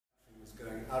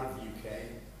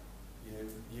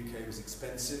was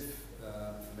expensive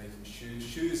for making shoes.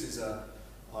 Shoes are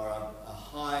a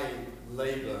high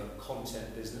labour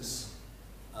content business,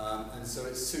 and so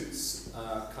it suits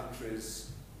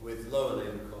countries with lower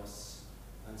labour costs.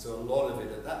 And so a lot of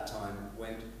it at that time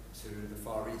went to the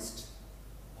Far East,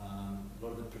 a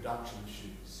lot of the production of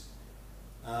shoes.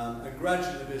 And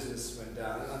gradually the business went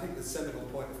down. And I think the seminal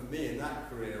point for me in that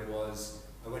career was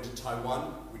I went to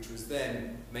Taiwan, which was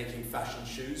then making fashion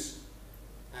shoes.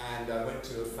 And I went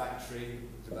to a factory, it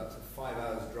was about a 5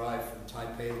 hours drive from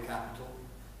Taipei, the capital.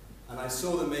 And I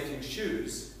saw them making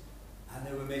shoes, and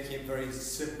they were making it very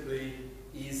simply,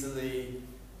 easily.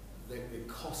 The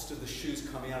cost of the shoes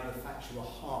coming out of the factory were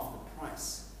half the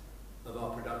price of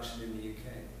our production in the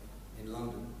UK, in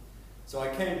London. So I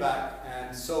came back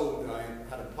and sold, I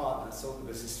had a partner, sold the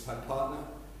business to my partner,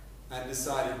 and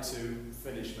decided to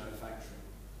finish manufacturing.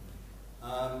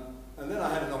 And then I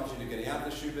had an opportunity of getting out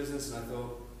of the shoe business, and I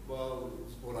thought, well,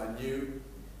 it's what I knew.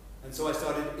 And so I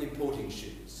started importing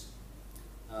shoes,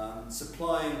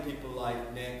 supplying people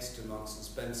like Next and Marks and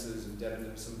Spencer's and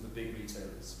Debenham, some of the big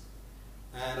retailers.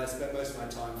 And I spent most of my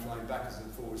time flying backwards and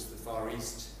forwards to the Far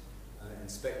East,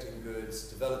 inspecting goods,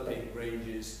 developing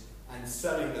ranges, and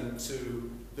selling them to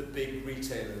the big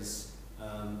retailers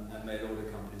and mail order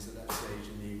companies at that stage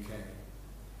in the UK.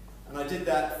 And I did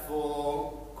that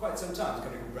for quite some time. It was a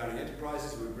company called Browning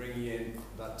Enterprises. We were bringing in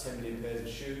about 10 million pairs of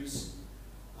shoes.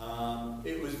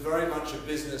 It was very much a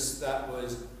business that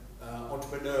was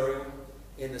entrepreneurial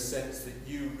in the sense that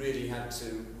you really had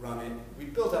to run it. We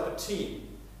built up a team.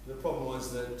 The problem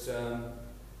was that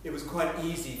it was quite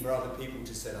easy for other people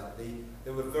to set up.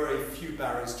 There were very few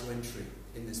barriers to entry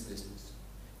in this business.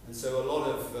 And so a lot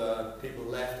of people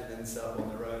left and then set up on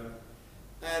their own.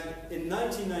 And in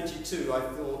 1992, I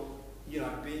thought, you know,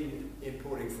 I've been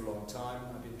importing for a long time.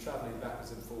 I've been traveling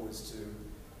backwards and forwards to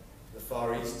the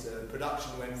Far East.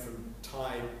 Production went from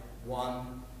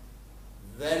Taiwan,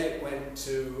 then it went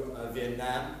to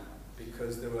Vietnam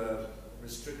because there were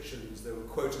restrictions, there were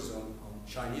quotas on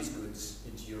Chinese goods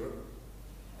into Europe.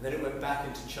 And then it went back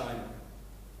into China.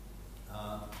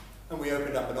 And we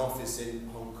opened up an office in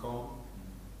Hong Kong.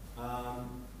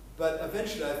 But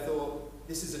eventually I thought,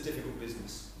 this is a difficult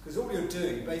business. Because all you're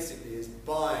doing basically is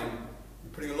buying,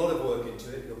 you're putting a lot of work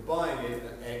into it, you're buying it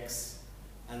at X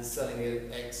and selling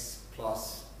it at X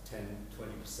plus 10,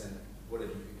 20%,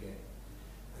 whatever you could get.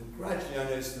 And gradually I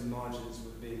noticed the margins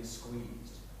were being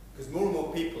squeezed. Because more and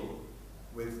more people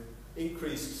with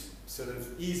increased sort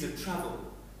of ease of travel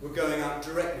were going out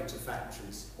directly to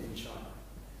factories in China.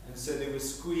 And so they were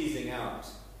squeezing out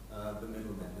the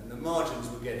middlemen, and the margins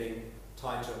were getting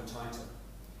tighter and tighter.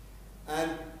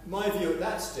 And my view at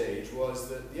that stage was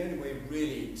that the only way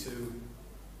really to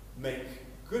make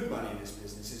good money in this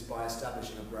business is by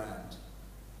establishing a brand.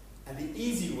 And the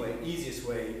easiest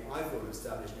way I thought of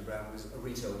establishing a brand was a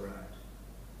retail brand.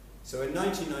 So in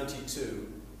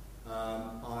 1992,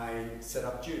 I set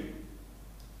up Dune.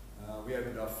 We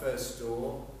opened our first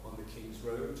store on the King's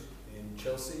Road in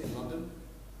Chelsea, in London.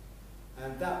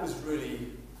 And that was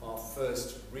really our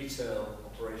first retail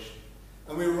operation.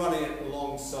 And we were running it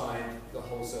alongside the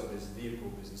wholesale business, the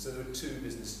import business. So there were two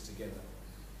businesses together.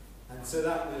 And so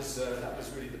that was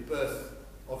really the birth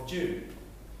of Dune.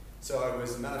 So I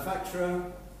was a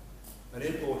manufacturer, an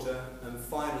importer, and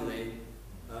finally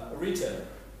a retailer.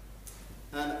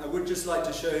 And I would just like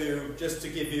to show you, just to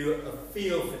give you a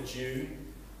feel for Dune,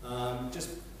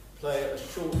 just play a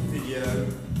short video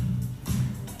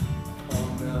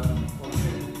on Dune.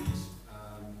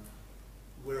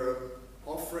 We're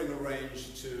offering a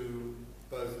range to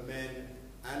both men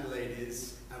and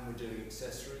ladies, and we're doing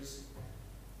accessories.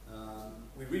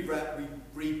 We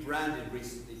rebranded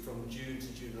recently from Dune to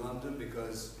Dune London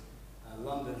because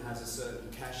London has a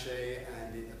certain cachet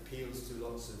and it appeals to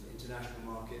lots of international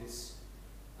markets.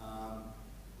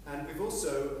 And we've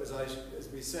also, as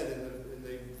we said in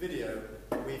the video,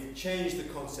 we've changed the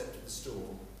concept of the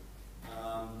store.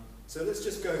 So let's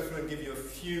just go through and give you a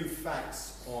few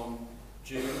facts on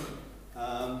Dune.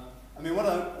 I mean, what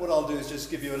I'll do is just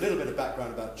give you a little bit of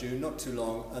background about Dune, not too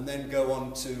long, and then go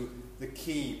on to the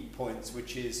key points,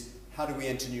 which is how do we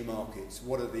enter new markets?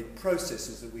 What are the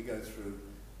processes that we go through,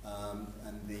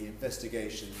 and the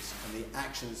investigations and the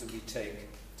actions that we take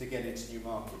to get into new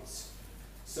markets?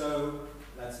 So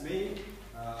that's me.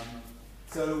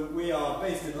 So we are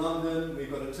based in London.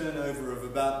 We've got a turnover of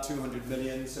about 200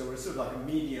 million, so we're sort of like a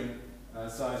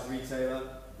medium-sized retailer.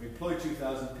 We employ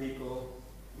 2,000 people.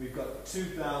 We've got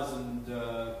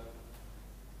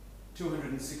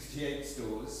 2,268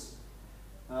 stores.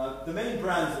 The main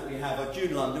brands that we have are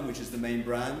Dune London, which is the main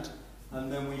brand, and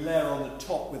then we layer on the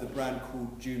top with a brand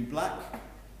called Dune Black,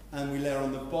 and we layer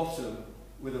on the bottom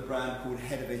with a brand called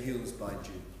Head Over Heels by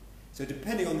Dune. So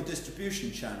depending on the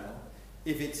distribution channel,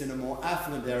 if it's in a more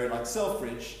affluent area like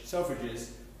Selfridges,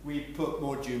 we put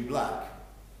more Dune Black.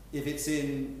 If it's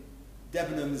in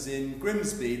Debenhams in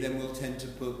Grimsby, then we'll tend to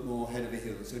put more Head Over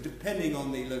Heels. So depending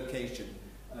on the location,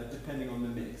 depending on the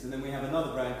mix. And then we have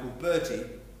another brand called Bertie,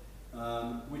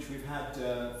 which we've had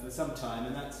for some time,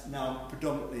 and that's now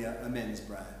predominantly a men's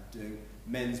brand, doing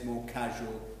men's more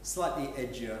casual, slightly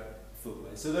edgier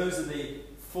footwear. So those are the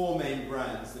 4 main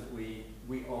brands that we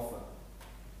offer.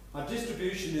 Our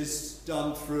distribution is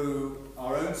done through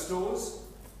our own stores,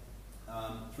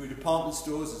 through department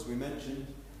stores, as we mentioned,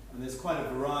 and there's quite a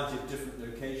variety of different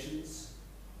locations,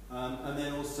 and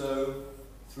then also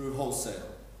through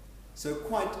wholesale. So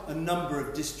quite a number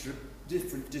of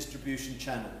different distribution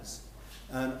channels.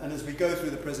 And as we go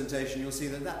through the presentation, you'll see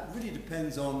that that really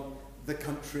depends on the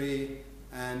country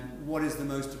and what is the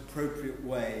most appropriate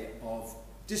way of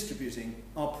distributing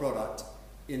our product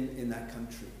in that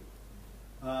country.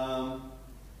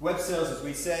 Web sales, as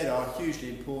we said, are hugely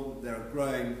important. They're a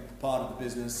growing part of the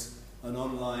business, and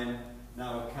online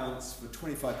now accounts for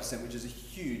 25%, which is a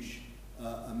huge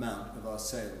amount of our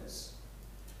sales.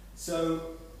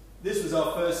 So this was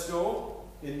our first store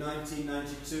in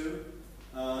 1992.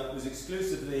 It was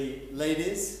exclusively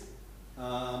ladies.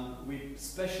 We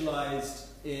specialized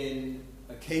in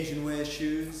occasion wear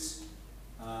shoes.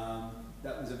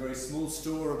 That was a very small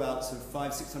store, about sort of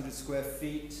 500-600 square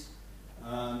feet.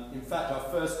 In fact, our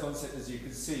first concept, as you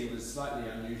can see, was slightly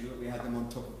unusual. We had them on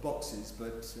top of boxes,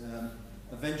 but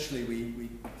eventually we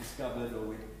discovered, or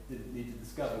we didn't need to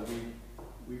discover,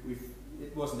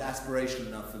 it wasn't aspirational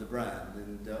enough for the brand.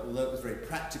 And although it was very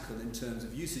practical in terms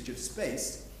of usage of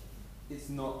space, it's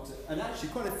not. And actually,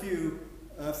 quite a few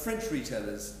French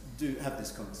retailers do have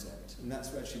this concept, and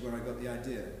that's actually where I got the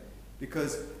idea.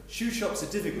 Because shoe shops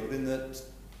are difficult in that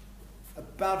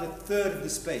about a third of the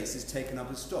space is taken up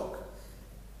as stock.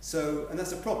 So, and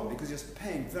that's a problem because you're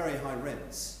paying very high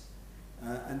rents.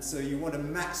 And so you want to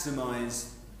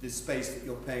maximize the space that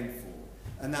you're paying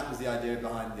for. And that was the idea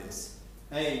behind this.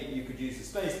 A, you could use the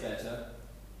space better,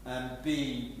 and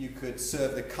B, you could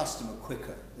serve the customer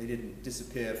quicker. They didn't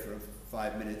disappear for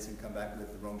 5 minutes and come back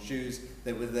with the wrong shoes.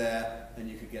 They were there, and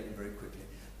you could get them very quickly.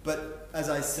 But as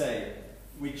I say,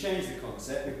 we changed the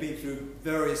concept. We've been through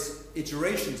various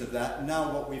iterations of that.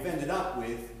 Now what we've ended up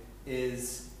with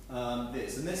is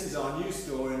this. And this is our new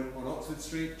store on Oxford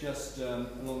Street, just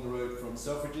along the road from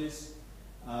Selfridges.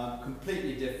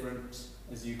 Completely different,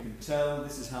 as you can tell.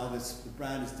 This is how the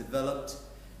brand is developed.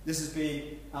 This has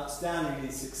been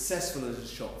outstandingly successful as a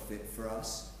shop fit for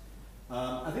us.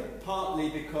 I think partly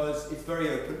because it's very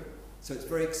open, so it's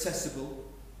very accessible,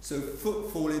 so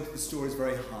footfall into the store is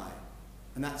very high.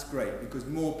 And that's great because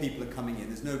more people are coming in.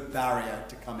 There's no barrier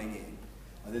to coming in.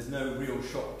 There's no real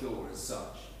shop door as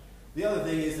such. The other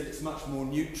thing is that it's much more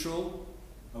neutral.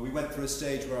 We went through a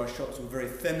stage where our shops were very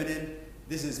feminine.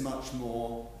 This is much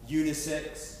more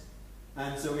unisex.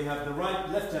 And so we have the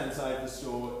left-hand side of the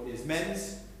store is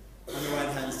men's, and the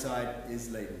right-hand side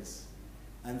is ladies.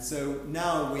 And so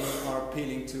now we are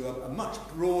appealing to a much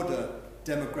broader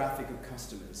demographic of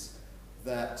customers,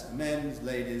 that men's,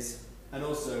 ladies, and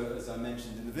also, as I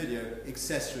mentioned in the video,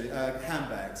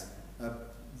 handbags are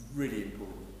really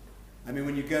important. I mean,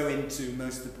 when you go into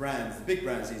most of the brands, the big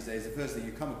brands these days, the first thing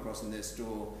you come across in their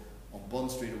store on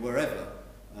Bond Street or wherever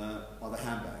are the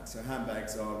handbags. So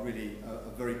handbags are really a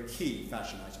very key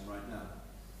fashion item right now.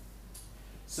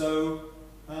 So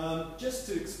just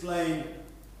to explain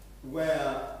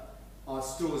where our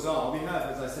stores are, we have,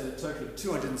 as I said, a total of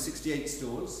 268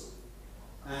 stores.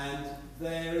 And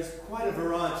there is quite a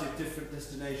variety of different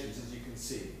destinations, as you can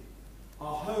see.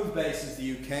 Our home base is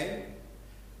the UK,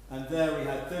 and there we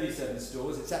had 37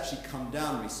 stores. It's actually come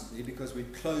down recently because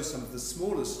we've closed some of the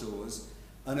smaller stores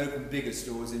and opened bigger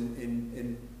stores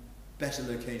in better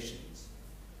locations.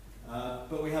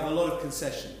 But we have a lot of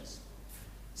concessions.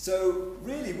 So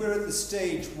really we're at the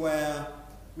stage where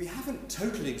we haven't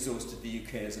totally exhausted the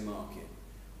UK as a market.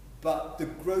 But the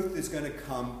growth is going to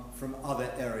come from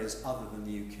other areas other than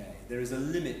the UK. There is a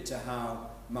limit to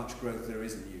how much growth there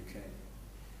is in the UK.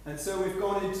 And so we've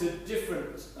gone into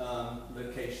different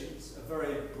locations, a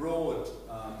very broad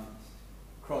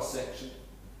cross-section.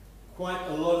 Quite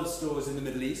a lot of stores in the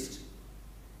Middle East.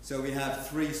 So we have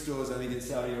 3 stores, I think, in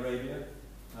Saudi Arabia.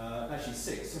 Actually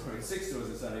 6 stores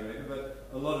in Saudi Arabia, but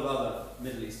a lot of other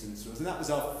Middle Eastern stores. And that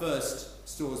was our first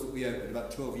stores that we opened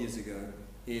about 12 years ago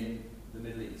in the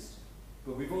Middle East.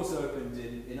 But we've also opened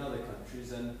in other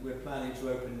countries, and we're planning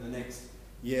to open in the next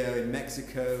year in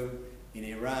Mexico, in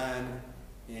Iran,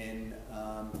 in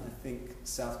I think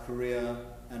South Korea,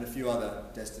 and a few other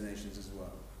destinations as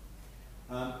well.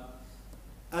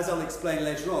 As I'll explain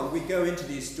later on, we go into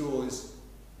these stores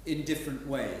in different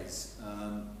ways,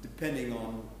 depending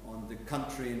on the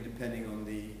country and depending on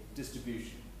the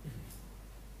distribution.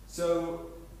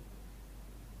 So,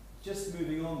 just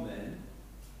moving on then.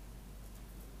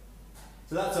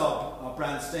 So that's our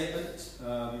brand statement.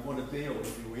 We want to be, or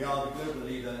we are, the global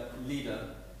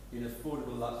leader in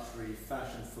affordable luxury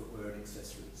fashion, footwear and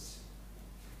accessories.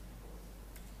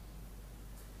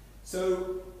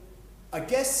 So, I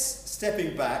guess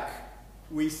stepping back,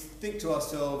 we think to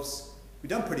ourselves, we've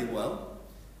done pretty well.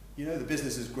 You know, the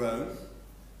business has grown.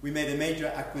 We made a major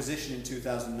acquisition in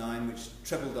 2009 which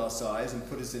trebled our size and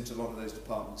put us into a lot of those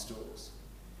department stores.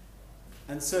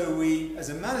 And so we, as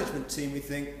a management team, we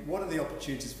think, what are the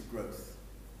opportunities for growth?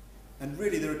 And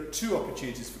really there are two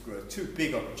opportunities for growth, two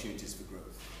big opportunities for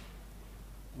growth.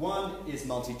 One is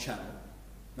multi-channel.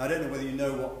 Now I don't know whether you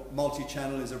know what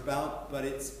multi-channel is about, but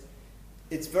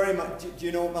it's very much, do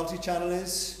you know what multi-channel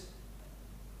is?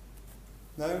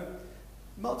 No?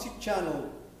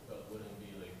 Multi-channel. But wouldn't it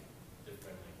be like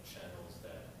different like channels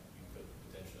that you could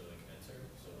potentially like enter?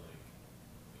 So like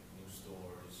new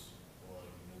stores or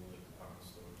like new like department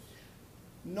stores?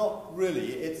 Not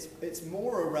really. It's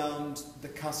more around the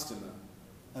customer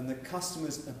and the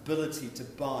customer's ability to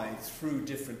buy through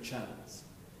different channels.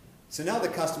 So now the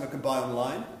customer can buy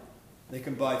online, they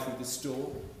can buy through the store,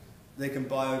 they can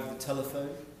buy over the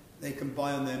telephone, they can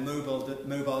buy on their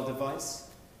mobile device.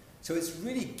 So it's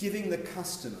really giving the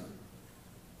customer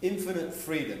infinite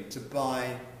freedom to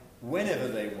buy whenever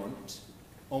they want,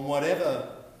 on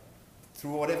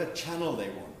through whatever channel they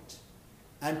want,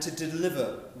 and to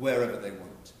deliver wherever they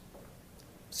want.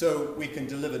 So we can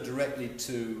deliver directly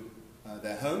to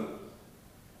their home.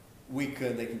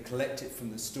 They can collect it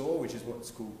from the store, which is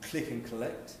what's called click and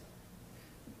collect.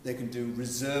 They can do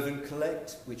reserve and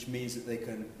collect, which means that they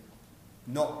can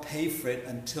not pay for it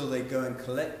until they go and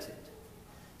collect it.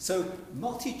 So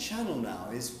multi-channel now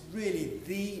is really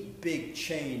the big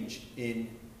change in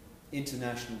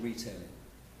international retailing,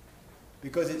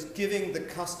 because it's giving the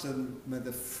customer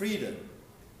the freedom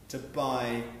to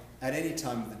buy at any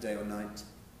time of the day or night,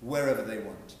 wherever they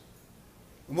want.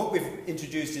 And what we've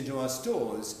introduced into our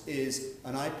stores is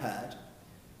an iPad,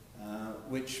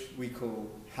 which we call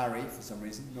Harry for some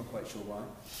reason, not quite sure why.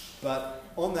 But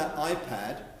on that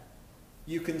iPad,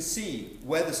 you can see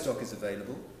where the stock is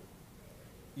available.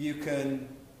 You can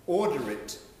order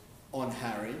it on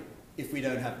Harry if we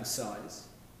don't have the size.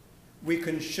 We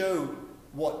can show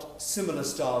what similar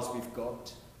styles we've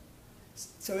got.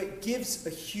 So it gives a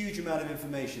huge amount of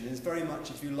information. It's very much,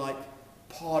 if you like,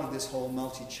 part of this whole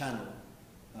multi-channel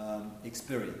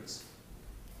experience.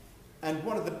 And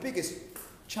one of the biggest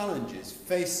challenges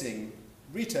facing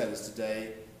retailers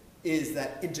today is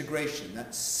that integration,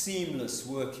 that seamless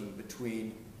working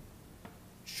between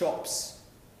shops,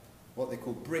 what they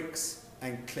call bricks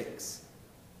and clicks.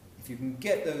 If you can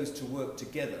get those to work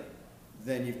together,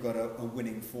 then you've got a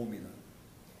winning formula.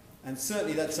 And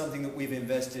certainly that's something that we've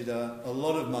invested a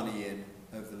lot of money in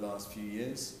over the last few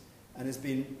years and has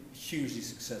been hugely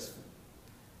successful.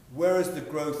 Whereas the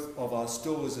growth of our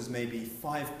stores is maybe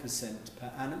 5%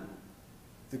 per annum,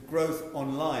 the growth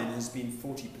online has been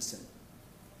 40%.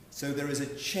 So there is a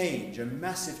change, a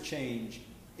massive change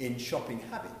in shopping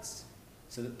habits,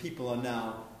 so that people are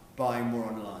now buying more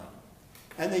online.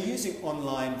 And they're using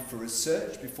online for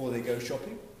research before they go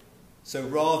shopping. So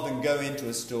rather than go into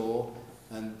a store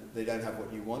and they don't have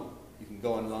what you want, you can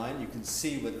go online, you can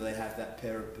see whether they have that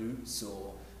pair of boots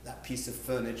or that piece of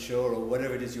furniture or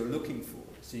whatever it is you're looking for.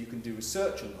 So you can do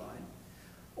research online.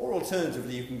 Or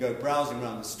alternatively, you can go browsing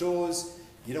around the stores.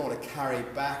 You don't want to carry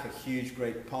back a huge,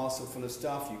 great parcel full of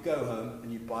stuff. You go home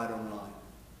and you buy it online.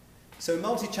 So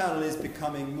multi-channel is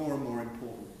becoming more and more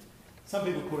important. Some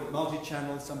people call it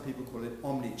multi-channel, some people call it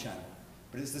omni-channel.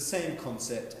 But it's the same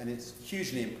concept and it's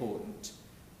hugely important.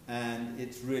 And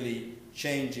it's really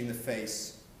changing the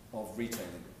face of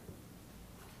retailing.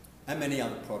 And many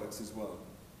other products as well.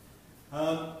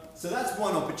 So that's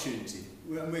one opportunity.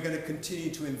 And we're going to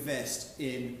continue to invest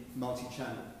in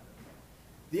multi-channel.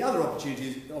 The other opportunity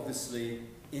is obviously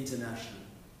international.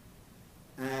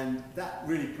 And that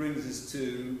really brings us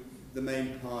to the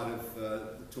main part of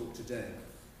the talk today.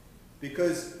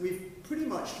 Because we've pretty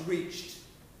much reached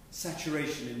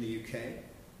saturation in the UK.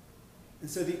 And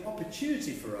so the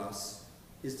opportunity for us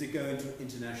is to go into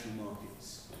international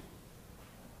markets.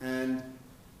 And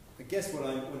I guess what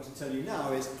I want to tell you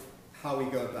now is how we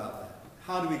go about that.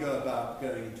 How do we go about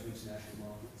going into international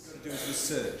markets? What you do is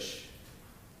research.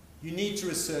 You need to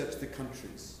research the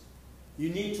countries. You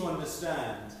need to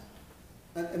understand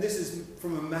and this is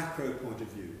from a macro point of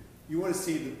view. You want to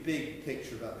see the big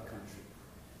picture about the country.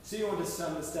 So you want to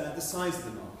understand the size of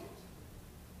the market.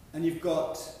 And you've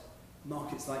got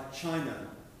markets like China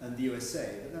and the USA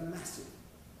that are massive.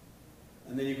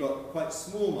 And then you've got quite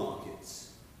small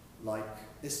markets like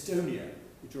Estonia,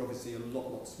 which are obviously a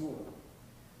lot smaller.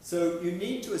 So you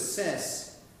need to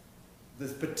assess the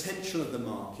potential of the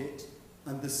market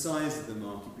and the size of the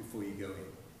market before you go in,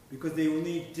 because they will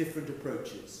need different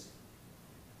approaches.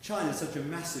 China is such a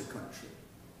massive country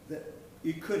that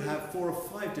you could have 4 or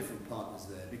 5 different partners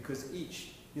there, because each,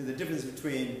 the difference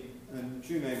between, and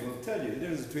Jume will tell you, the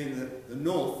difference between the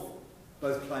north,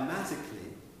 both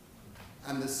climatically,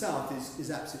 and the south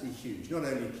is absolutely huge, not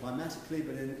only climatically,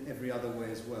 but in every other way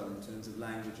as well, in terms of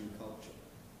language and culture.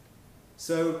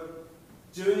 So,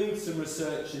 doing some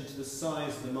research into the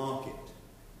size of the market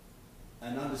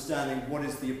and understanding what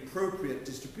is the appropriate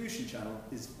distribution channel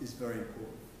is very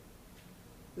important.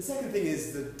 The second thing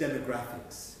is the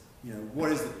demographics.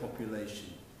 What is the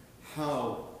population?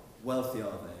 How wealthy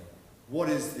are they? What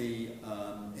is the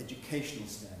educational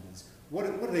standards? What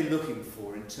are they looking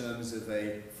for in terms of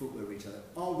a footwear retailer?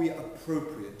 Are we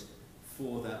appropriate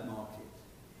for that market?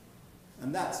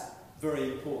 And that's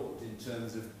very important in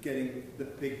terms of getting the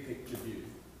big picture view.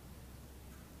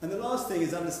 And the last thing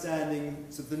is understanding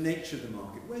sort of the nature of the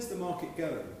market. Where's the market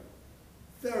going?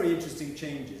 Very interesting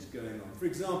changes going on. For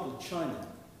example, China.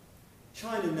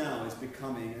 China now is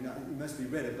becoming, and you must be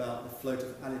read about the float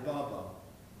of Alibaba,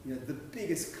 the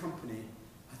biggest company,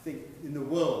 I think, in the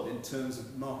world in terms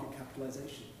of market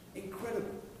capitalization.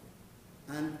 Incredible.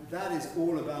 And that is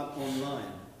all about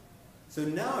online. So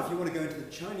now if you want to go into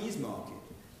the Chinese market,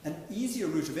 an easier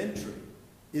route of entry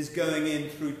is going in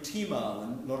through Tmall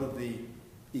and a lot of the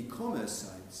e-commerce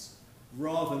sites,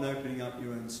 rather than opening up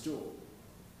your own store.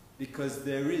 Because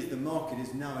the market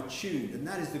is now attuned, and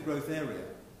that is the growth area.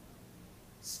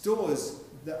 Stores,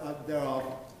 there are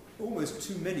almost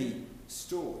too many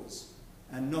stores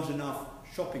and not enough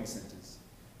shopping centres.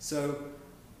 So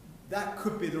that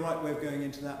could be the right way of going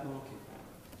into that market.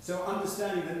 So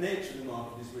understanding the nature of the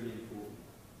market is really important.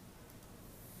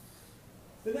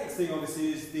 The next thing,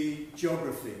 obviously, is the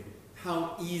geography.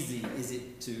 How easy is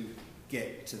it to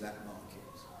get to that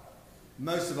market?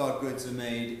 Most of our goods are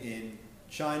made in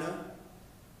China.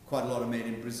 Quite a lot are made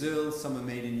in Brazil, some are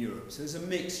made in Europe. So there's a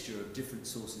mixture of different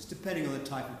sources, depending on the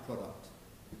type of product.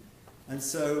 And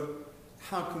so,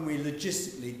 how can we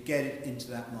logistically get it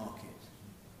into that market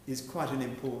is quite an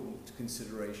important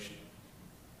consideration.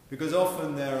 Because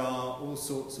often there are all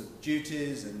sorts of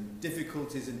duties and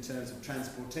difficulties in terms of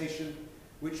transportation,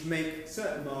 which make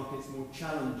certain markets more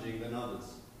challenging than others.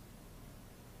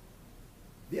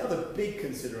 The other big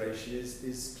consideration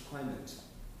is climate.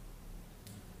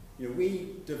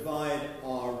 We divide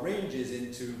our ranges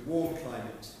into warm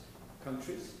climate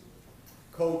countries,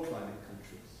 cold climate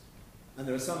countries. And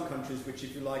there are some countries which,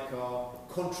 if you like, are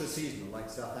contra-seasonal, like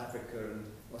South Africa and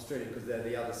Australia, because they're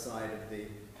the other side of the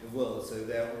world, so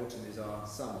their autumn is our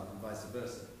summer and vice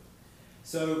versa.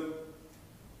 So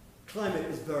climate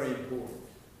is very important.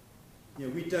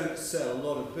 We don't sell a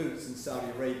lot of boots in Saudi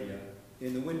Arabia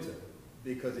in the winter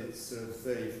because it's sort of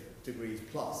 30 degrees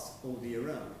plus all the year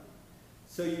round.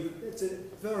 So it's a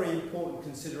very important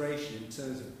consideration in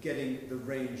terms of getting the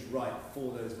range right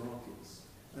for those markets.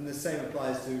 And the same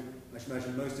applies to, I should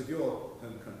imagine, most of your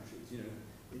home countries.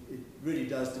 It really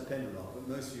does depend a lot, but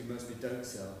most of you mostly don't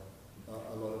sell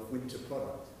a lot of winter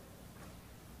product.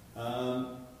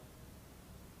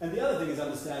 And the other thing is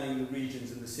understanding the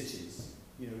regions and the cities.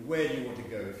 Where do you want to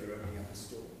go if you're opening up a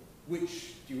store?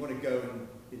 Which do you want to go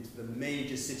into the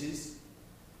major cities,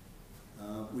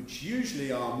 which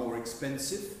usually are more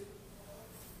expensive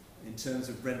in terms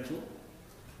of rental?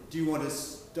 Do you want to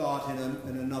start in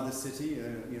another city,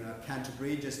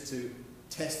 Canterbury, just to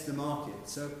test the market?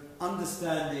 So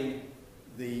understanding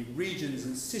the regions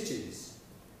and cities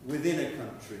within a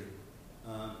country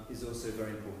is also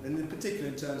very important. And in particular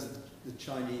in terms of the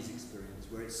Chinese experience,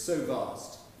 where it's so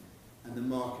vast and the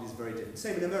market is very different.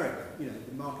 Same in America,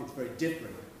 the market's very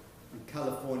different in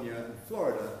California and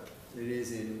Florida than it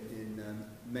is in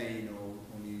Maine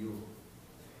or New York.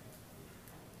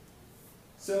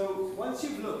 So once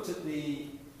you've looked at the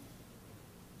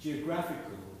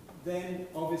geographical, then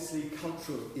obviously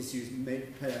cultural issues may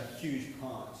play a huge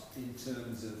part in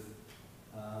terms of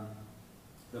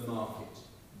the market.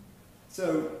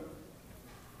 So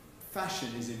fashion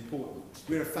is important.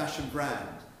 We're a fashion brand.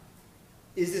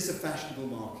 Is this a fashionable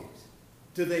market?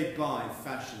 Do they buy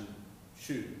fashion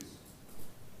shoes?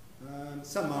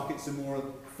 Some markets are more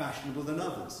fashionable than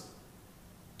others.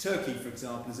 Turkey, for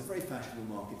example, is a very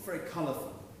fashionable market, very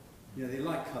colourful. They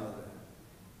like colour there.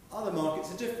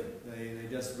 markets are different. They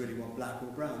just really want black or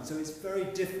brown. So it's very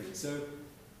different. So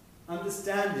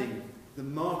understanding the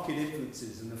market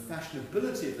influences and the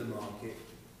fashionability of the market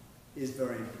is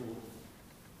very important.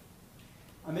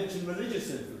 I mentioned religious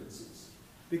influences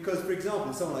because, for example,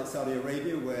 in somewhere like Saudi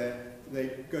Arabia, where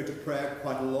they go to prayer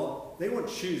quite a lot, they want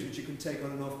shoes which you can take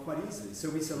on and off quite easily. So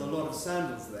we sell a lot of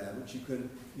sandals there, which you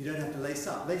don't have to lace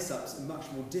up. Lace-ups are much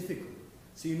more difficult.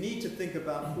 So you need to think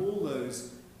about all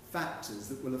those factors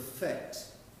that will affect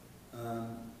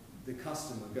the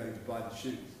customer going to buy the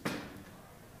shoes.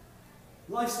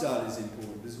 Lifestyle is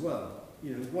important as well.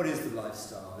 You know, what is the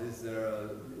lifestyle? Is it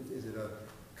a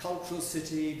cultural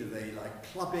city? Do they like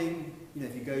clubbing? You know,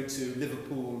 if you go to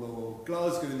Liverpool or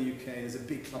Glasgow in the UK, there's a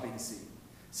big clubbing scene.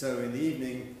 So in the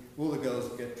evening, all the girls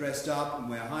get dressed up and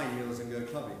wear high heels and go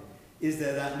clubbing. Is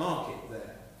there that market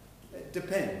there? It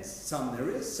depends. Some there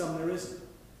is, some there isn't.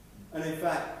 And in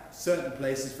fact, certain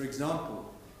places, for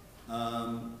example,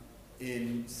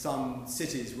 in some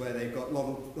cities where they've got a lot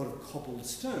of cobbled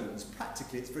stones,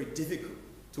 practically it's very difficult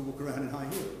to walk around in high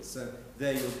heels. So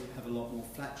there you'll have a lot more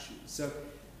flat shoes. So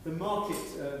the market,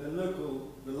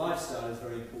 the lifestyle is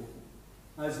very important,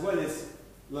 as well as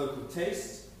local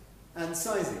taste and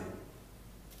sizing.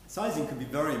 Sizing can be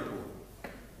very important.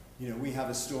 You know, we have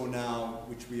a store now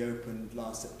which we opened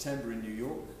last September in New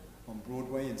York on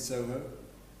Broadway in Soho,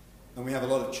 and we have a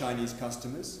lot of Chinese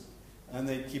customers, and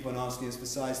they keep on asking us for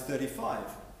size 35.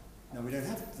 Now we don't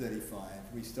have 35,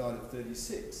 we start at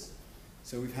 36.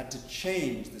 So we've had to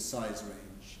change the size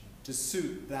range to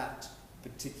suit that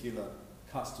particular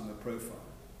customer profile.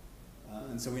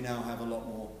 And so we now have a lot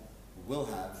more, will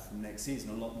have from next season,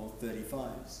 a lot more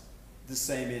 35s. The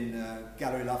same in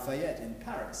Galeries Lafayette in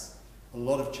Paris. A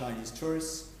lot of Chinese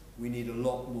tourists, we need a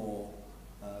lot more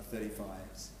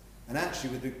 35s. And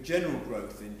actually with the general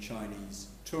growth in Chinese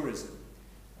tourism,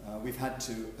 we've had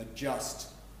to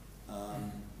adjust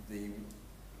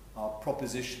our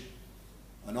proposition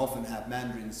and often have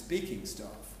Mandarin speaking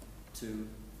staff to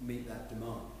meet that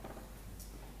demand.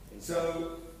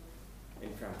 So,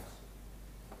 in France.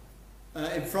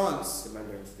 In France, The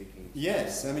Mandarin speaking.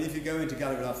 yes. I mean, if you go into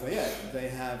Galeries Lafayette, they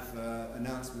have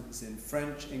announcements in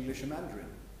French, English, and Mandarin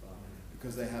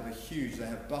because they have they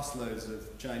have busloads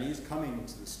of Chinese coming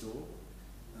into the store,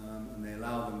 and they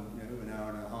allow them, you know, an hour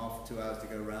and a half, 2 hours to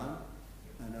go around,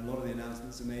 and a lot of the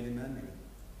announcements are made in Mandarin,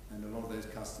 and a lot of those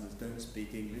customers don't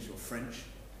speak English or French,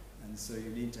 and so you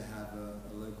need to have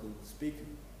a local speaker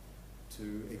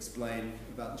to explain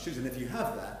about the shoes. And if you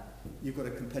have that, you've got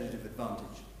a competitive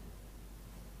advantage.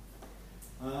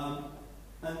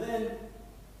 And then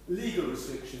legal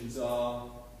restrictions are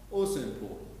also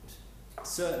important.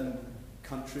 Certain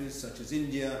countries, such as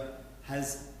India,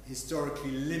 has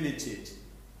historically limited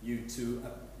you to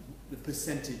the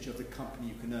percentage of the company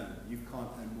you can own. You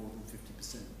can't own more than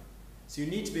 50%. So you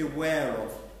need to be aware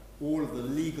of all of the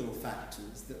legal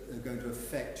factors that are going to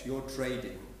affect your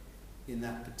trading in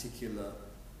that particular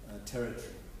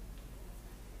territory.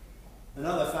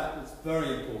 Another fact that's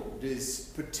very important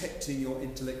is protecting your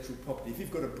intellectual property. If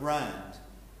you've got a brand,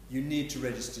 you need to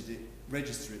register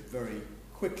it very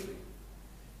quickly.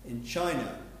 In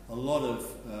China, a lot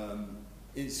of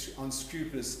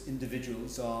unscrupulous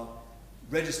individuals are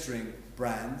registering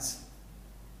brands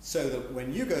so that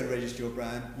when you go to register your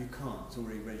brand, you can't, it's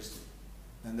already registered.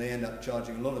 And they end up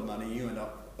charging a lot of money, you end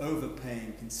up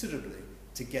overpaying considerably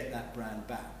to get that brand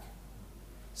back.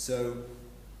 So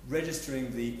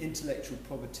registering the intellectual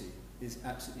property is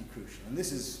absolutely crucial. And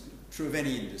this is true of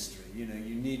any industry. You know,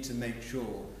 you need to make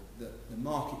sure that the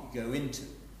market you go into.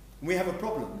 And we have a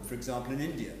problem, for example, in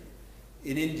India.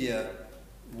 In India,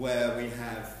 where we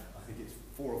have, I think it's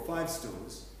 4 or 5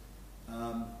 stores,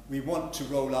 we want to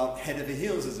roll out Head Over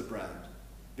Heels as a brand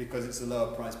because it's a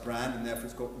lower price brand and therefore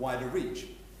it's got wider reach.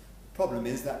 The problem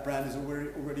is that brand is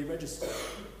already registered.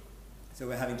 So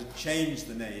we're having to change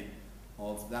the name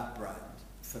of that brand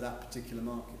for that particular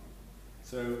market.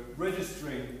 So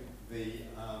registering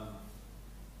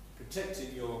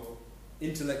protecting your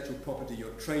intellectual property,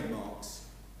 your trademarks,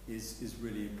 is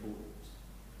really important.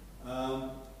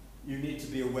 You need to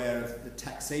be aware of the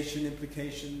taxation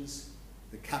implications,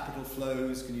 the capital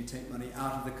flows. Can you take money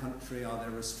out of the country? Are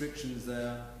there restrictions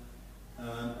there?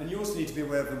 And you also need to be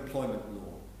aware of employment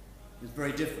law. It's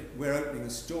very different. We're opening a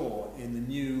store in the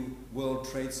new World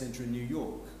Trade Center in New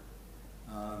York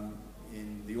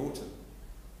in the autumn.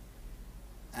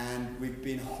 And we've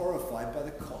been horrified by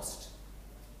the cost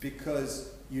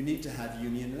because you need to have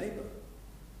union labor.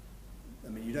 I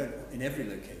mean, you don't in every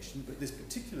location, but this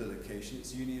particular location,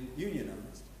 it's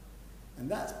unionized. And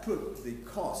that's put the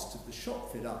cost of the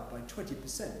shop fit up by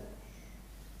 20%.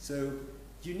 So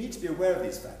you need to be aware of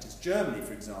these factors. Germany,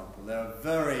 for example, there are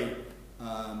very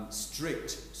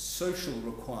strict social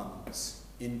requirements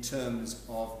in terms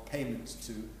of payments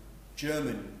to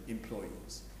German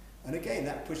employees. And again,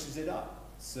 that pushes it up.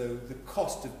 So the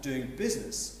cost of doing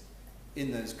business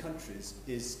in those countries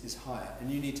is higher. And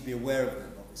you need to be aware of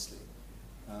them, obviously,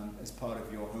 as part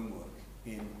of your homework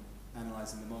in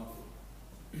analysing the market.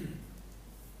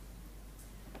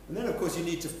 And then, of course, you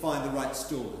need to find the right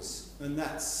stores. And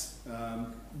that's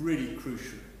really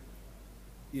crucial.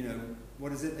 You know,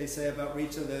 what is it they say about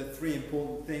retail? There are three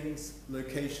important things: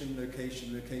 location,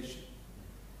 location, location.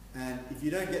 And if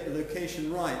you don't get the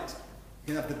location right,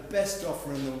 you can have the best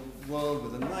offer in the world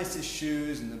with the nicest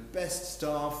shoes and the best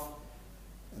staff,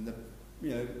 and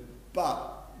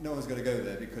but no one's going to go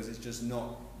there because it's just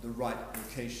not the right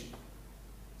location.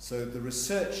 So the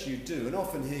research you do, and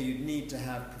often here you need to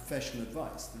have professional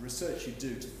advice. The research you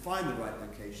do to find the right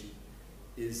location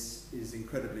is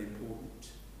incredibly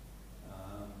important.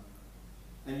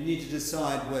 And you need to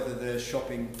decide whether they're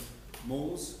shopping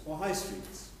malls or high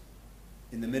streets.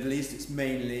 In the Middle East, it's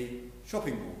mainly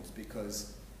shopping malls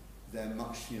because they're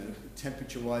much,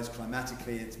 temperature-wise,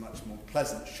 climatically, it's much more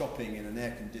pleasant shopping in an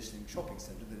air-conditioning shopping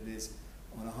centre than it is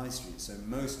on a high street. So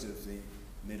most of the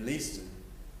Middle Eastern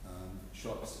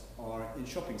shops are in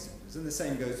shopping centres, and the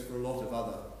same goes for a lot of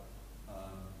other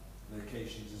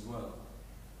locations as well.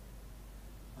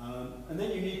 And then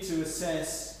you need to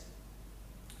assess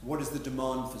what is the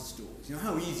demand for stores.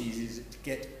 How easy is it to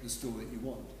get the store that you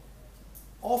want?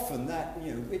 Often that,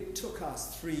 it took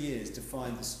us 3 years to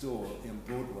find the store on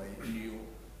Broadway in New York.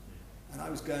 And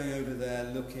I was going over there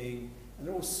looking, and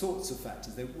there were all sorts of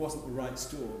factors. There wasn't the right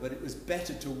store, but it was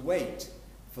better to wait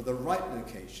for the right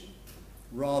location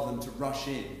rather than to rush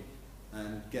in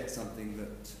and get something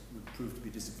that would prove to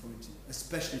be disappointing,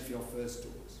 especially for your first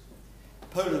stores.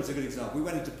 Poland's a good example. We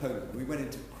went into Poland. We went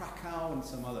into Krakow and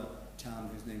some other town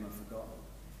whose name I've forgotten.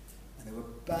 And there were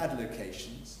bad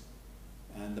locations.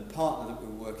 And the partner that we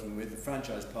were working with, the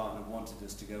franchise partner, wanted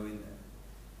us to go in there.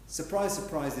 Surprise,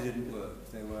 surprise, they didn't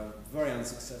work. They were very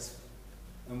unsuccessful.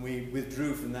 And we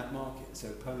withdrew from that market, so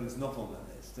Poland's not on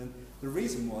that list. And the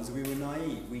reason was we were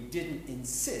naive. We didn't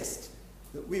insist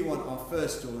that we want our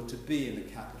first store to be in the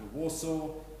capital,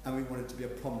 Warsaw, and we want it to be a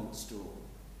prominent store,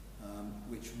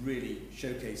 which really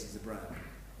showcases the brand.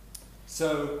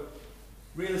 So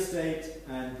real estate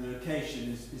and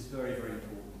location is very, very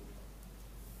important.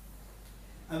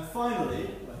 And finally,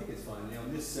 I think it's finally,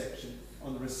 on this section,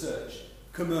 on the research,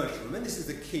 commercial. This is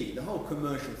the key. The whole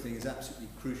commercial thing is absolutely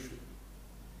crucial.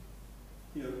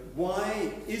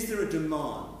 Why is there a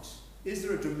demand? Is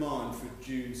there a demand for a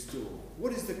Dune store?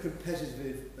 What is the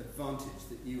competitive advantage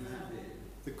that you have in?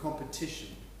 The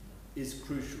competition is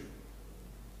crucial.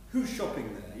 Who's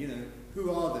shopping there?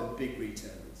 Who are the big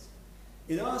retailers?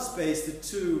 In our space, the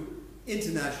two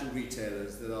international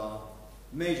retailers that are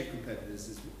major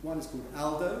competitors, one is called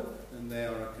Aldo, and they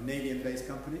are a Canadian-based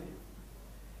company,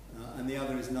 and the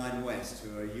other is Nine West,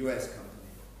 who are a US company.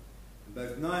 And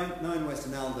both Nine West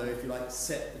and Aldo, if you like,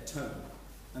 set the tone,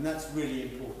 and that's really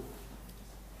important.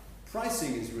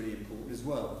 Pricing is really important as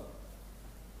well,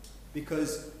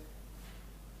 because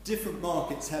different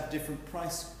markets have different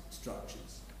price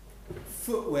structures.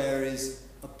 Footwear is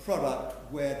a product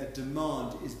where the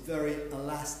demand is very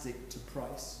elastic to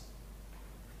price.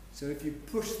 So if you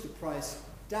push the price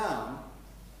down,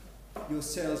 your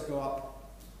sales go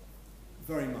up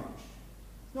very much.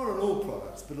 Not on all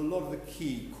products, but a lot of the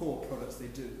key core products they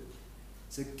do.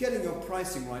 So getting your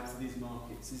pricing right for these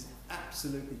markets is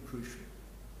absolutely crucial.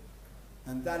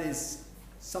 And that is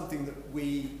something that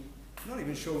I'm not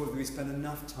even sure whether we spend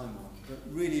enough time on, but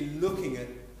really looking at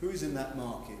who's in that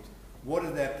market, what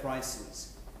are their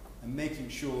prices, and making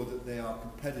sure that they are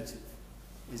competitive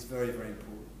is very, very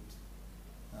important.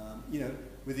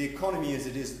 With the economy as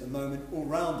it is at the moment, all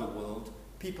around the world,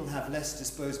 people have less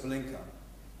disposable income.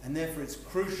 And therefore it's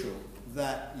crucial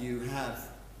that you have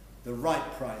the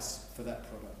right price for that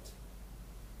product.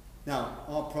 Now,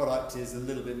 our product is a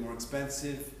little bit more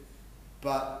expensive,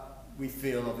 but we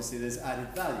feel obviously there's added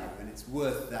value and it's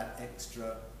worth that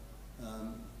extra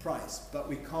price, but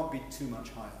we can't be too much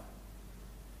higher.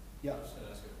 Yeah? I was going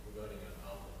to ask you regarding an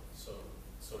album, so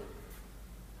sort of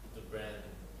the brand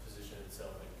position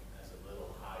itself as a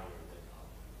little higher than album.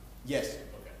 Yes.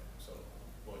 Okay, so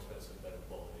more expensive, better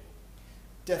quality.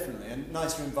 Definitely, and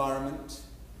nicer environment.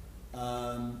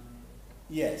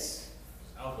 Yes.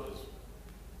 Aldo is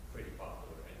pretty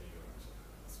popular in New York,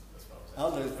 so that's what I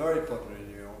was Aldo is very popular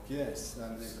in New York, yes,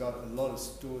 and they've got a lot of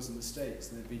stores in the States,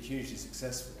 and they've been hugely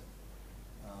successful.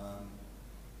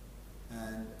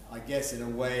 And I guess in a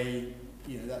way,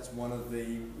 you know, that's one of the,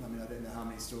 I mean, I don't know how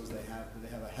many stores they have, but they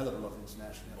have a hell of a lot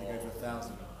internationally. I think over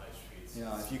 1,000. High streets.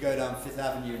 Yeah, if you go down Fifth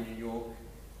Avenue in New York,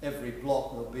 every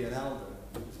block there'll be an Aldo.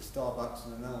 There's a Starbucks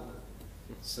and an Aldo.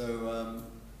 So,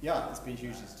 yeah, it's been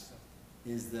hugely successful.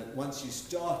 Is that once you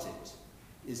start it,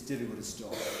 it's difficult to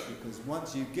stop. Because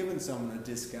once you've given someone a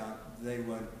discount, they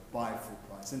won't buy full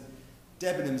price. And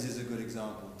Debenhams is a good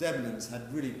example. Debenhams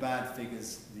had really bad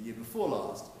figures the year before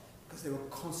last because they were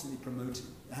constantly promoting.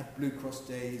 They had Blue Cross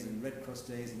days and Red Cross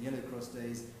days and Yellow Cross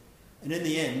days. And in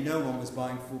the end, no one was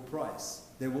buying full price.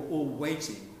 They were all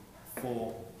waiting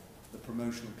for the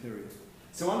promotional period.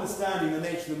 So understanding the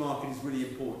nature of the market is really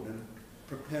important and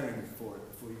preparing for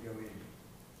it before you go in.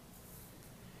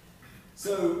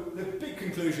 So the big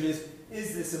conclusion is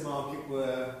this a market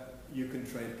where you can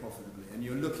trade profitably? And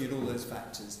you're looking at all those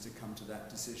factors to come to that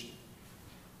decision.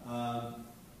 And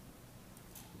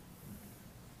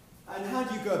how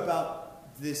do you go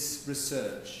about this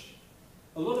research?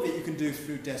 A lot of it you can do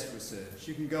through desk research.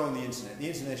 You can go on the internet. The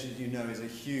internet, as you know, is a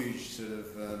huge sort of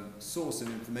source of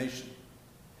information.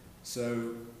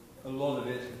 So a lot of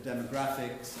it,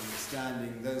 demographics,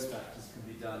 understanding, those factors can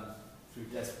be done through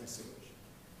desk research.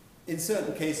 In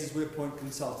certain cases, we appoint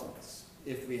consultants.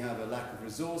 If we have a lack of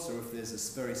resource or if there's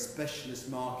a very specialist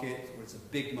market or it's a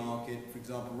big market, for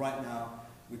example, right now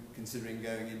we're considering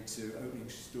going into opening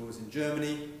stores in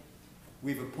Germany.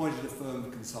 We've appointed a firm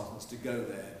of consultants to go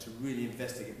there to really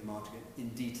investigate the market in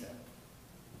detail.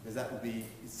 Because that will be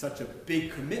such a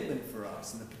big commitment for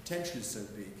us and the potential is so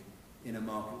big in a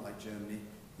market like Germany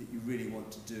that you really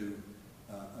want to do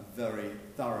a very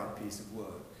thorough piece of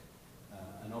work.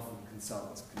 And often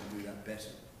consultants can do that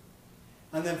better.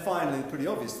 And then finally, pretty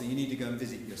obviously, you need to go and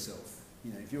visit yourself.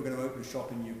 You know, if you're going to open a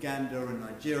shop in Uganda or in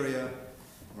Nigeria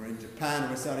or in Japan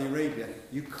or in Saudi Arabia,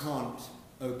 you can't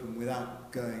open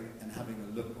without going and having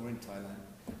a look, or in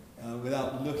Thailand,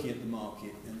 without looking at the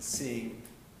market and seeing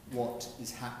what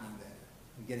is happening there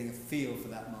and getting a feel for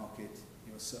that market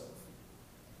yourself.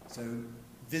 So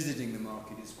visiting the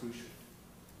market is crucial.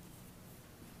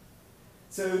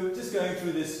 So just going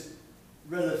through this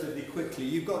relatively quickly,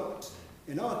 you've got,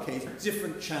 in our case,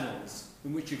 different channels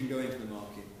in which you can go into the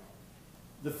market.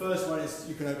 The first one is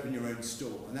you can open your own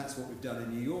store, and that's what we've done in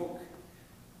New York.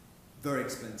 Very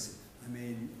expensive. I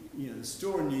mean, you know, the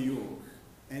store in New York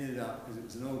ended up, because it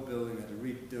was an old building, had to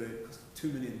redo it, cost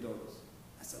 $2 million.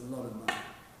 That's a lot of money.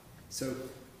 So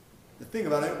the thing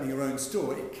about opening your own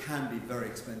store, it can be very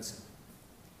expensive.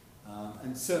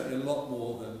 And certainly a lot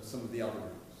more than some of the other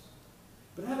routes.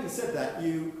 But having said that,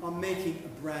 you are making a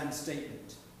brand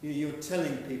statement. You know, you're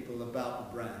telling people about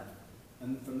the brand.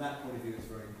 And from that point of view, it's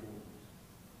very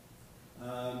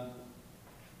important.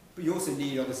 But you also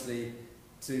need, obviously,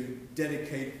 to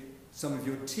dedicate some of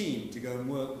your team to go and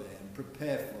work there and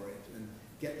prepare for it and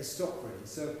get the stock ready.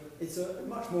 So it's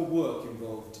much more work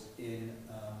involved in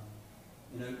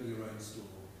opening your own store.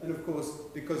 And of course,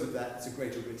 because of that, it's a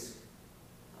greater risk.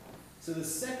 So the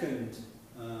second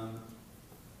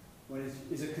one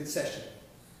is a concession.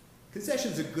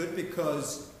 Concessions are good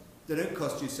because they don't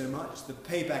cost you so much. The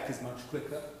payback is much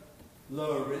quicker,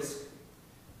 lower risk.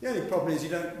 The only problem is you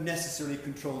don't necessarily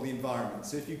control the environment.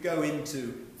 So if you go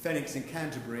into Phoenix in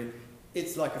Canterbury,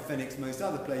 it's like a Phoenix most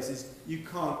other places. You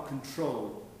can't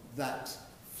control that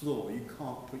floor. You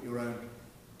can't put your own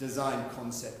design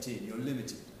concept in. You're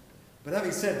limited. But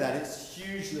having said that, it's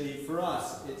hugely, for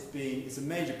us, it's a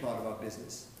major part of our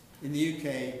business. In the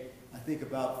UK, I think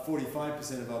about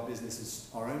 45% of our business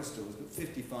is our own stores, but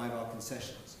 55% are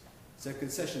concessions. So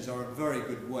concessions are a very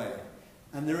good way.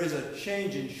 And there is a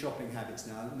change in shopping habits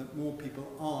now, and that more people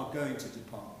are going to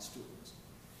department stores.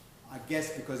 I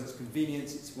guess because it's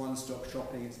convenience, it's one-stop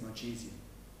shopping, it's much easier.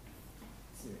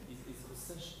 So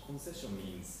concession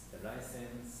means a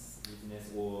license,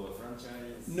 business, or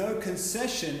franchise? No,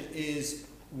 concession is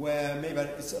where maybe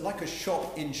it's like a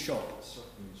shop in shop. Shop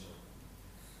in shop.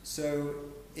 So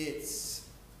it's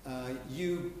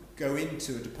you go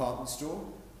into a department store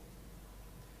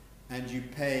and you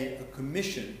pay a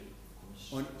commission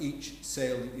on each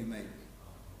sale that you make,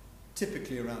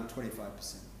 typically around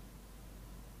 25%.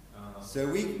 So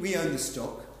we own the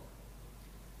stock,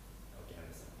 Okay, I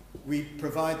understand. we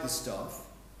provide the staff.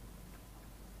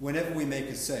 Whenever we make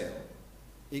a sale,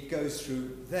 it goes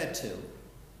through their till,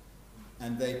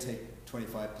 and they take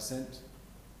 25%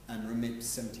 and remit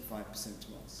 75% to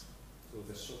us. So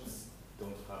the shops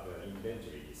don't have an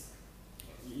inventory risk.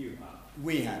 You have.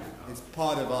 We have. It's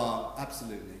part of our,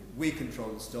 absolutely. We control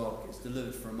the stock. It's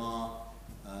delivered from our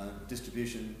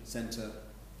distribution centre.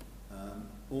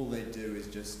 All they do is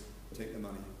just take the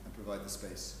money and provide the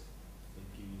space. And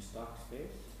do you stock space?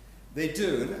 They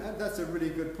do, and that's a really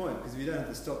good point, because if you don't have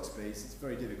the stock space, it's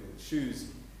very difficult. Shoes,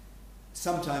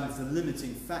 sometimes the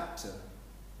limiting factor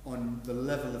on the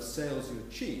level of sales you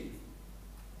achieve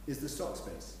is the stock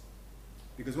space.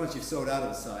 Because once you've sold out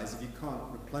of a size, if you can't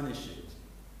replenish it,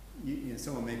 you know,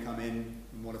 someone may come in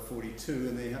and want a 42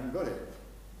 and they haven't got it.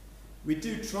 We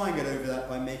do try and get over that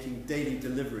by making daily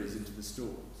deliveries into the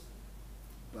stores,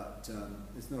 but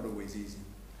it's not always easy.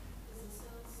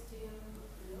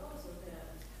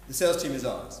 The sales team is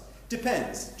ours.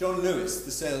 Depends. John Lewis,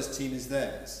 the sales team is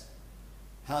theirs.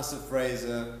 House of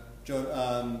Fraser,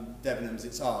 Debenhams,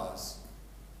 it's ours.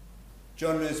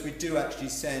 John Lewis, we do actually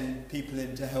send people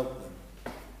in to help them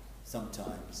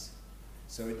sometimes.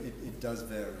 So it does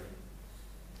vary.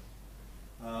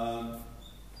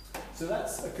 So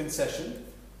that's a concession.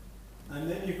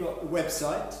 And then you've got the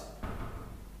website.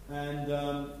 And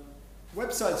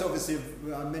websites, obviously,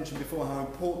 I mentioned before how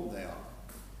important they are.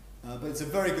 But it's a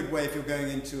very good way if you're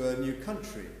going into a new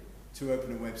country to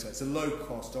open a website. It's a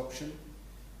low-cost option,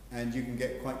 and you can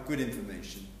get quite good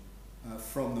information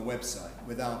from the website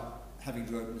without having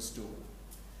to open a store.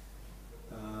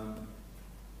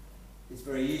 It's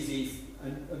very easy,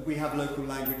 and we have local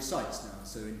language sites now.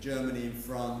 So in Germany, in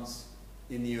France,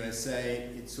 in the USA,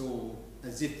 it's all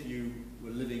as if you were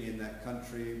living in that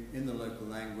country, in the local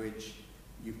language.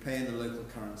 You pay in the local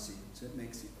currency, so it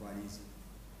makes it quite easy.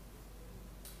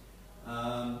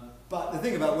 But the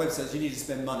thing about websites, you need to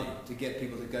spend money to get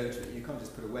people to go to it. You can't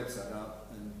just put a website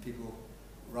up and people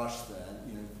rush there.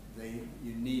 You know,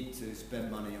 you need to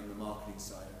spend money on the marketing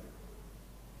side of it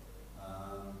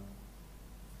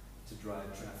to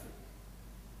drive traffic.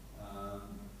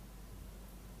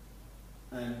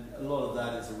 And a lot of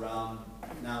that is around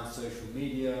now social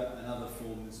media and other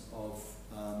forms of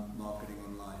marketing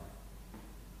online.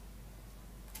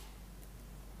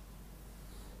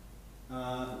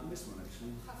 This one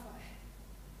actually.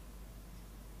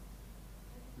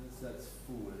 That's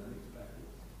forward, I think it's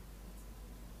backwards.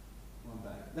 One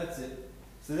back. That's it.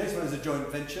 So the next one is a joint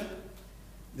venture.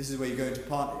 This is where you go into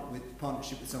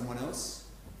partnership with someone else.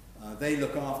 They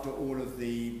look after all of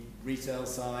the retail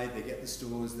side, they get the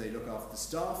stores, they look after the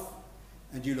staff,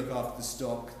 and you look after the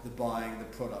stock, the buying, the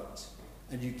product,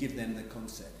 and you give them the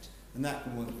concept. And that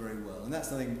can work very well. And that's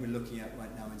something we're looking at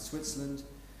right now in Switzerland.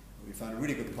 We found a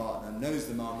really good partner, knows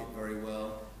the market very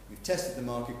well. We've tested the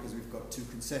market because we've got 2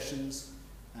 concessions,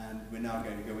 and we're now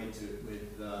going to go into it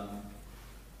with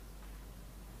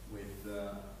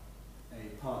a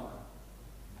partner.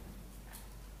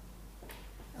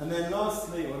 And then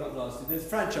lastly, or not lastly, there's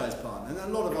franchise partner. And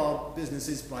a lot of our business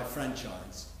is by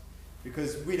franchise,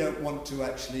 because we don't want to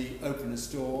actually open a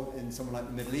store in somewhere like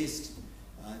the Middle East.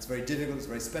 It's very difficult, it's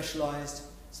very specialized.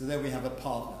 So there we have a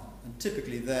partner. And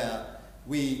typically there,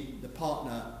 the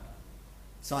partner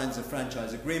signs a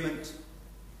franchise agreement,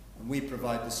 and we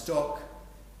provide the stock,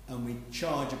 and we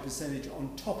charge a percentage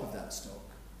on top of that stock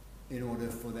in order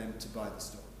for them to buy the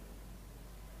stock.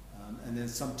 And then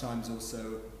sometimes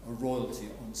also a royalty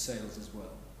on sales as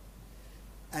well.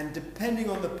 And depending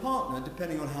on the partner,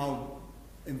 depending on how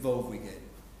involved we get,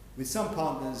 with some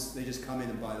partners they just come in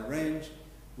and buy the range.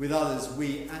 With others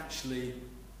we actually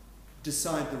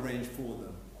decide the range for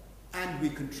them, and we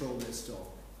control their stock.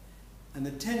 And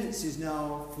the tendency is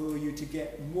now for you to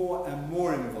get more and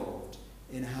more involved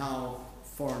in how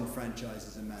foreign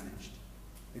franchises are managed,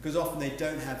 because often they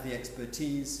don't have the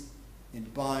expertise in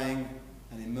buying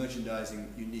and in merchandising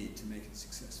you need to make it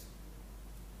successful.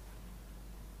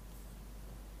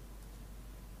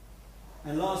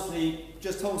 And lastly,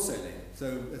 just wholesaling.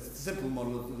 So it's a simple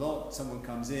model of the lot. Someone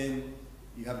comes in,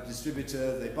 you have a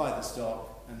distributor, they buy the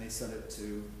stock, and they sell it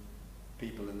to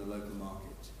people in the local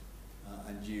market,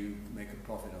 and you make a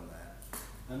profit on that.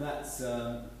 And that's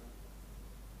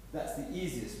the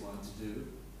easiest one to do,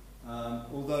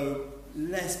 although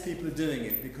less people are doing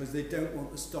it because they don't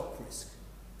want the stock risk.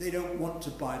 They don't want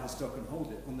to buy the stock and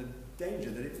hold it on the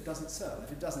danger that it doesn't sell.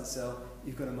 If it doesn't sell,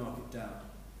 you've got to mark it down.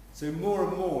 So more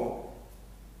and more,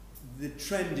 the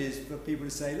trend is for people to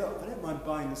say, look, I don't mind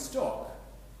buying the stock,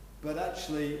 but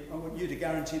actually I want you to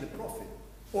guarantee the profit.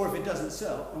 Or if it doesn't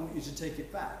sell, I want you to take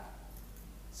it back.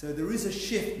 So there is a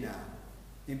shift now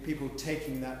in people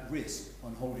taking that risk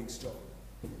on holding stock.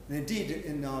 And indeed,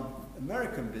 in our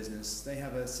American business, they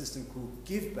have a system called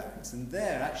give-backs, and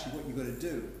there actually what you've got to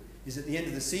do is at the end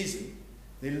of the season,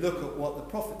 they look at what the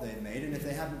profit they've made, and if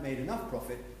they haven't made enough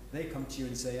profit, they come to you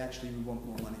and say, actually, we want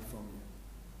more money from you.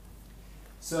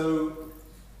 So,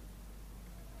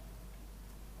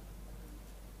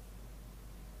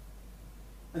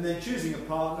 and then choosing a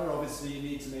partner, obviously you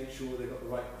need to make sure they've got the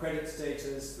right credit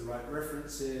status, the right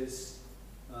references,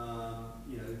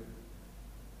 you know,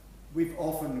 we've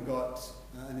often got,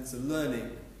 and it's a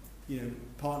learning,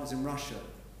 partners in Russia.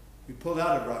 We pulled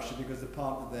out of Russia because the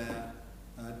partner there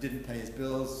didn't pay his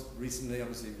bills recently.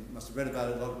 Obviously, you must have read about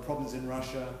it, a lot of problems in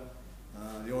Russia,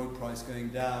 the oil price going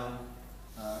down,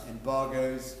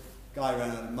 embargoes, guy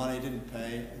ran out of money, didn't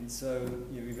pay, and so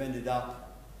we've ended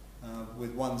up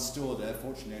with one store there,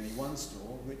 fortunately only one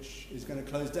store, which is going to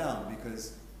close down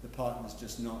because the partner's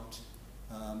just not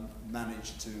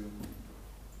managed to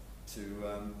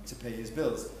pay his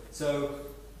bills. So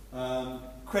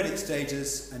credit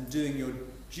status and doing your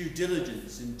due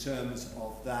diligence in terms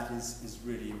of that is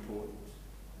really important.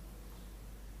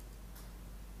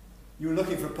 You're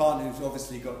looking for a partner who's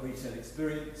obviously got retail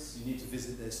experience. You need to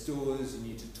visit their stores, you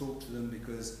need to talk to them,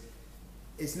 because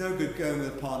it's no good going with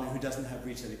a partner who doesn't have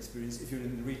retail experience if you're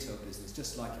in the retail business.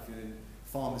 Just like if you're in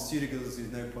pharmaceuticals,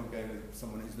 there's no point going with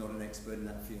someone who's not an expert in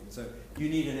that field. So you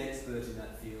need an expert in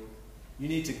that field. You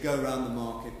need to go around the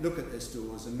market, look at their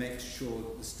stores, and make sure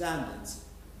that the standards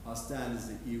are standards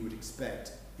that you would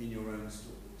expect in your own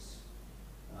stores.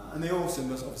 And they also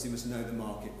must know the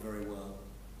market very well.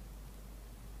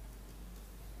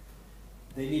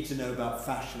 They need to know about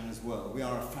fashion as well. We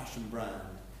are a fashion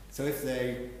brand. So if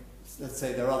let's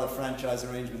say there are other franchise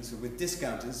arrangements with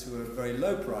discounters who are very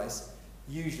low price,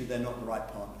 usually they're not the right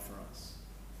partner for us.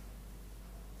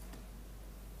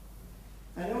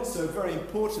 And also, very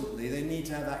importantly, they need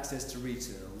to have access to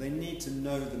retail. They need to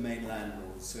know the main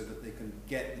landlords so that they can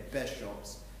get the best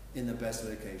shops in the best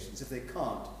locations. If they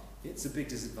can't, it's a big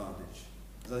disadvantage.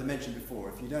 As I mentioned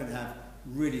before, if you don't have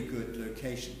really good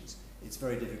locations, it's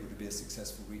very difficult to be a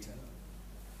successful retailer.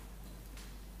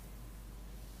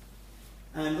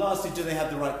 And lastly, do they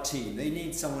have the right team? They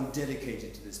need someone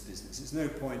dedicated to this business. There's no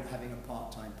point having a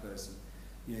part-time person.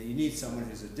 You need someone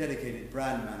who's a dedicated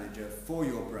brand manager for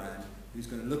your brand, who's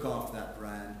going to look after that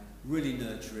brand, really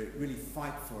nurture it, really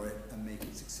fight for it, and make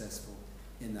it successful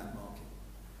in that market.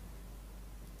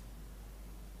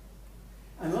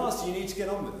 And lastly, you need to get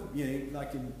on with them.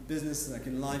 Like in business, like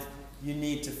in life, you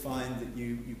need to find that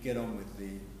you get on with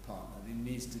the partner. There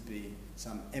needs to be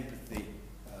some empathy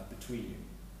between you.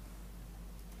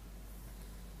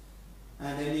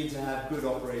 And they need to have good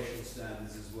operational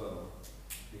standards as well,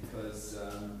 because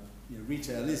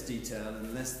retail is detail, and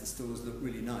unless the stores look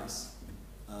really nice,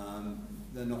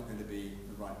 they're not going to be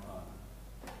the right partner.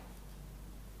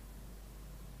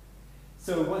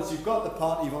 So once you've got the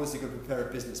partner, you've obviously got to prepare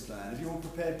a business plan. Have you all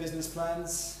prepared business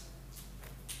plans?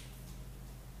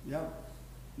 Yeah?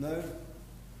 No?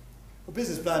 Well,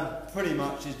 business plan pretty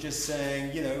much is just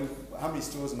saying, how many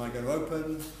stores am I going to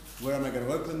open? Where am I going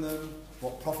to open them?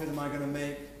 What profit am I going to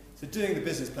make? So doing the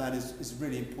business plan is a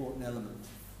really important element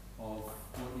of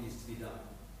what needs to be done.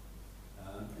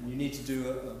 And you need to do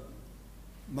a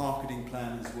marketing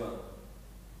plan as well.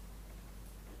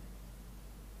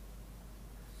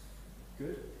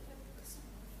 Good?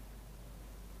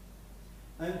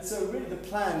 And so really the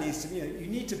plan needs to be, you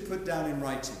need to put down in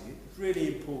writing. It's really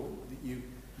important that you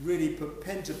really put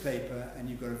pen to paper and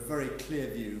you've got a very clear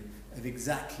view of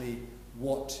exactly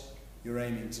what you're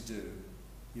aiming to do.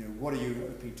 What are you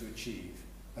hoping to achieve?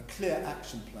 A clear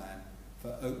action plan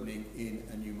for opening in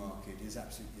a new market is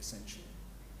absolutely essential.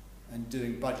 And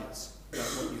doing budgets about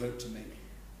what you hope to make.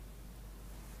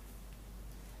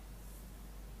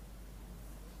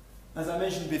 As I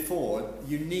mentioned before,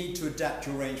 you need to adapt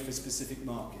your range for specific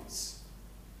markets.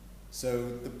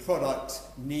 So the product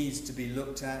needs to be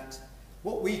looked at.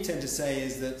 What we tend to say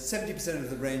is that 70% of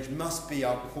the range must be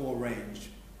our core range.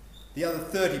 The other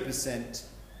 30%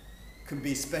 can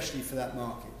be specially for that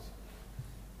market.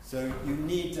 So you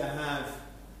need to have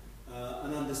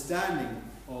an understanding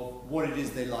of what it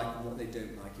is they like and what they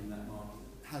don't like in that market.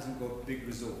 It hasn't got big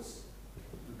resource,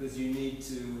 because you need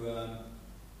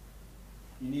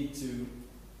to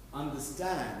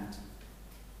understand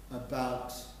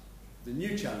about the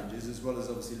new challenges, as well as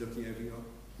obviously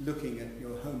looking at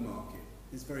your home market.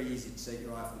 It's very easy to take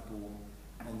your eye off the ball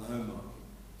on the home market.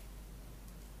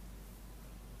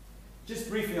 Just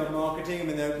briefly on marketing,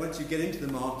 once you get into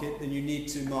the market, then you need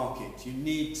to market. You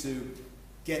need to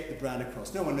get the brand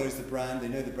across. No one knows the brand. They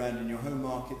know the brand in your home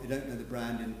market. They don't know the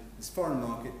brand in this foreign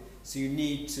market. So you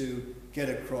need to get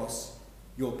across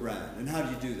your brand. And how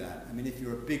do you do that? If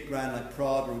you're a big brand like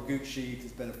Prada or Gucci, you can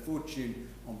spend a fortune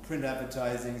on print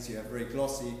advertising, so you have very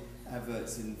glossy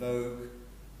adverts in Vogue,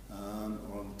 or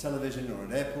on television or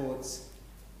at airports.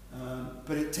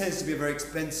 But it tends to be a very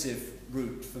expensive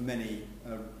route for many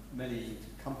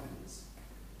companies.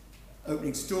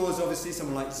 Opening stores, obviously,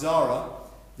 someone like Zara,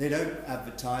 they don't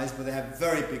advertise, but they have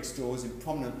very big stores in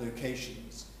prominent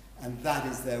locations, and that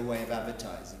is their way of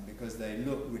advertising, because they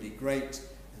look really great,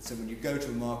 and So when you go to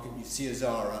a market, you see a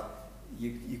Zara,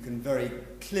 you can very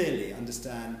clearly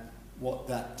understand what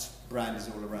that brand is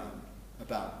all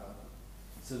about.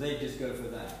 So they just go for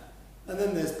that. And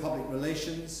then there's public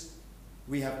relations.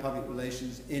 We have public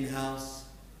relations in-house,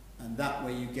 and that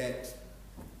way you get,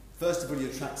 first of all, you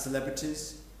attract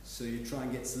celebrities. So you try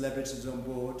and get celebrities on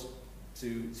board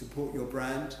to support your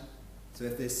brand. So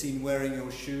if they're seen wearing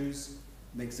your shoes,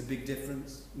 it makes a big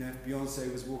difference. You know, if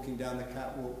Beyonce was walking down the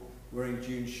catwalk wearing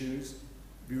Dune shoes,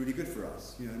 it'd be really good for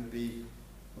us. You know, and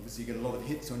obviously you get a lot of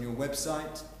hits on your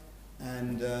website,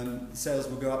 and the sales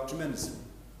will go up tremendously.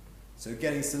 So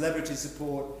getting celebrity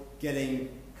support, getting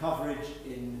coverage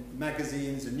in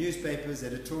magazines and newspapers,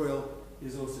 editorial,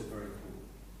 is also very important.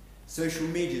 Social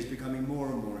media is becoming more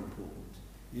and more important.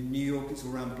 In New York, it's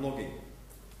all around blogging.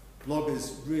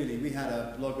 Bloggers, really, we had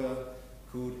a blogger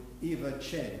called Eva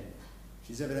Chen.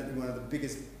 She's evidently one of the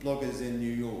biggest bloggers in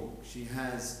New York. She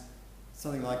has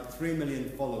something like 3 million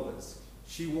followers.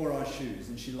 She wore our shoes,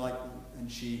 and she liked them,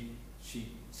 and she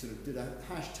sort of did a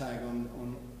hashtag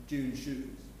on Dune shoes.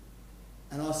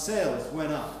 And our sales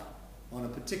went up on a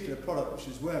particular product that she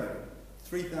was wearing,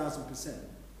 3,000%,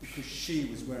 because she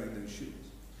was wearing those shoes.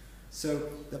 So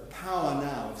the power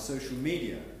now of social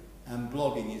media and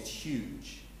blogging is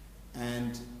huge.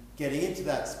 And getting into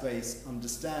that space,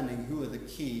 understanding who are the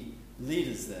key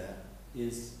leaders there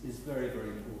is very, very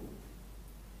important.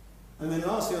 And then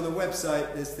lastly, on the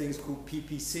website, there's things called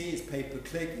PPC, it's pay per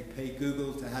click. You pay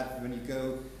Google to have, when you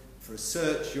go for a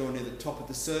search, you're near the top of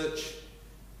the search.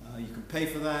 You can pay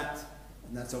for that,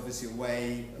 and that's obviously a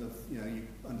way of, you know,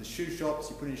 under shoe shops,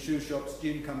 you put in shoe shops,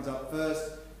 Dune comes up first,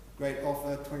 great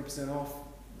offer, 20% off,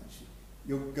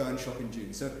 you'll go and shop in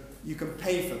Dune. So you can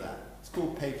pay for that. It's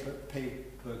called pay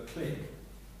per click.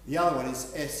 The other one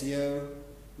is SEO,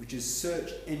 which is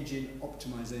search engine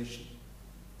optimization.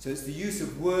 So it's the use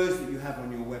of words that you have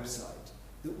on your website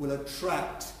that will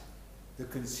attract the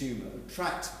consumer.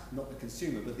 Attract, not the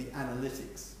consumer, but the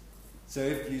analytics. So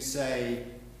if you say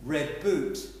red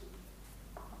boot,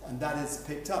 and that is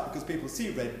picked up because people see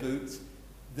red boots,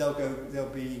 it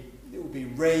will be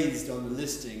raised on the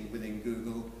listing within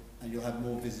Google, and you'll have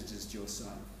more visitors to your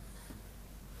site.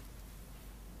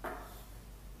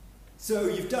 So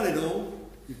you've done it all.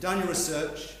 You've done your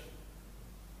research.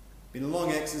 Been a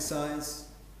long exercise.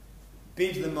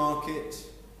 Been to the market.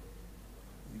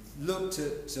 You've looked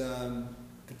at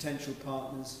potential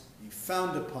partners. You've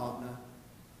found a partner.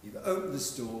 You've opened the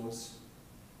stores.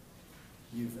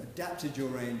 You've adapted your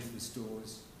range for the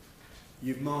stores.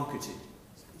 You've marketed.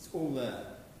 It's all there.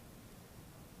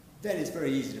 Then it's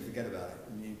very easy to forget about it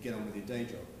and you get on with your day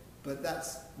job. But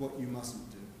that's what you mustn't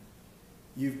do.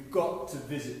 You've got to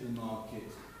visit the market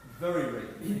very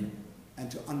regularly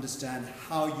and to understand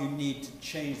how you need to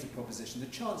change the proposition. The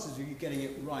chances of you getting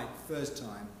it right first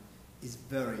time is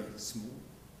very small.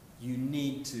 You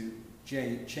need to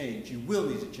change. You will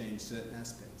need to change certain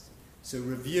aspects. So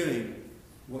reviewing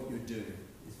what you're doing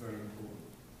is very important.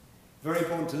 Very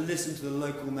important to listen to the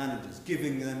local managers,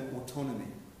 giving them autonomy.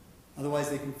 Otherwise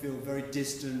they can feel very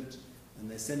distant and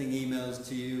they're sending emails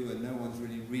to you and no one's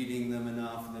really reading them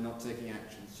enough and they're not taking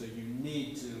action. So you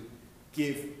need to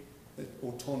give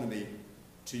autonomy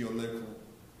to your local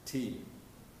team.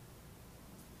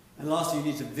 And lastly, you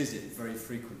need to visit very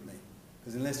frequently,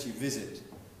 because unless you visit,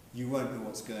 you won't know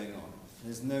what's going on.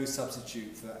 There's no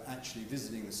substitute for actually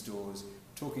visiting the stores,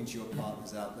 talking to your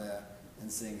partners out there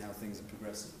and seeing how things are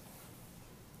progressing.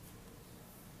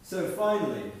 So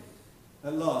finally,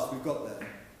 at last, we've got there.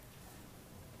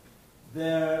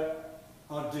 There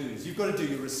are do's. You've got to do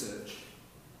your research.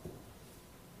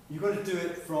 You've got to do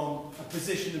it from a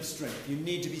position of strength. You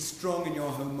need to be strong in your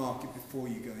home market before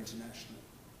you go international.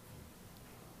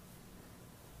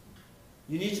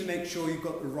 You need to make sure you've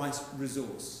got the right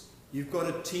resource. You've got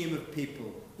a team of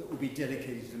people that will be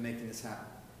dedicated to making this happen.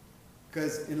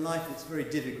 Because in life it's very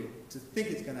difficult to think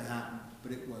it's going to happen,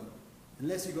 but it won't.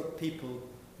 Unless you've got people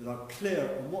that are clear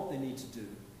on what they need to do,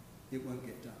 it won't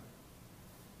get done.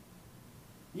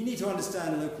 You need to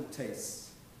understand local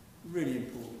tastes. Really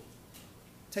important.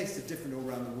 Tastes are different all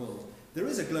around the world. There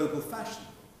is a global fashion,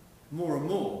 more and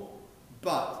more,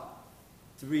 but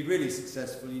to be really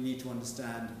successful you need to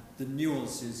understand the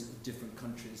nuances of different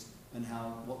countries and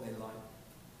what they like.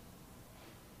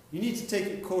 You need to take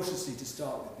it cautiously to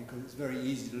start with because it's very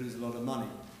easy to lose a lot of money.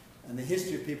 And the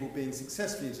history of people being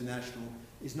successfully international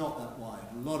is not that wide.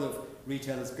 A lot of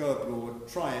retailers go abroad,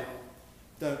 try it,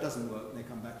 it doesn't work, and they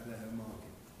come back to their home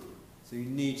market. So you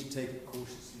need to take it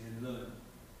cautiously and learn.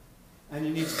 And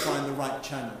you need to find the right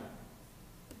channel.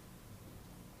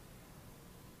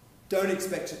 Don't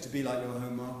expect it to be like your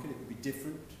home market, it will be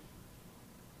different.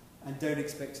 and don't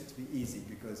expect it to be easy,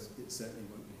 because it certainly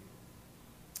won't be.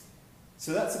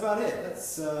 So that's about it.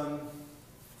 That's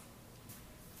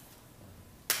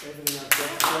everything I've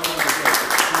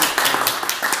got.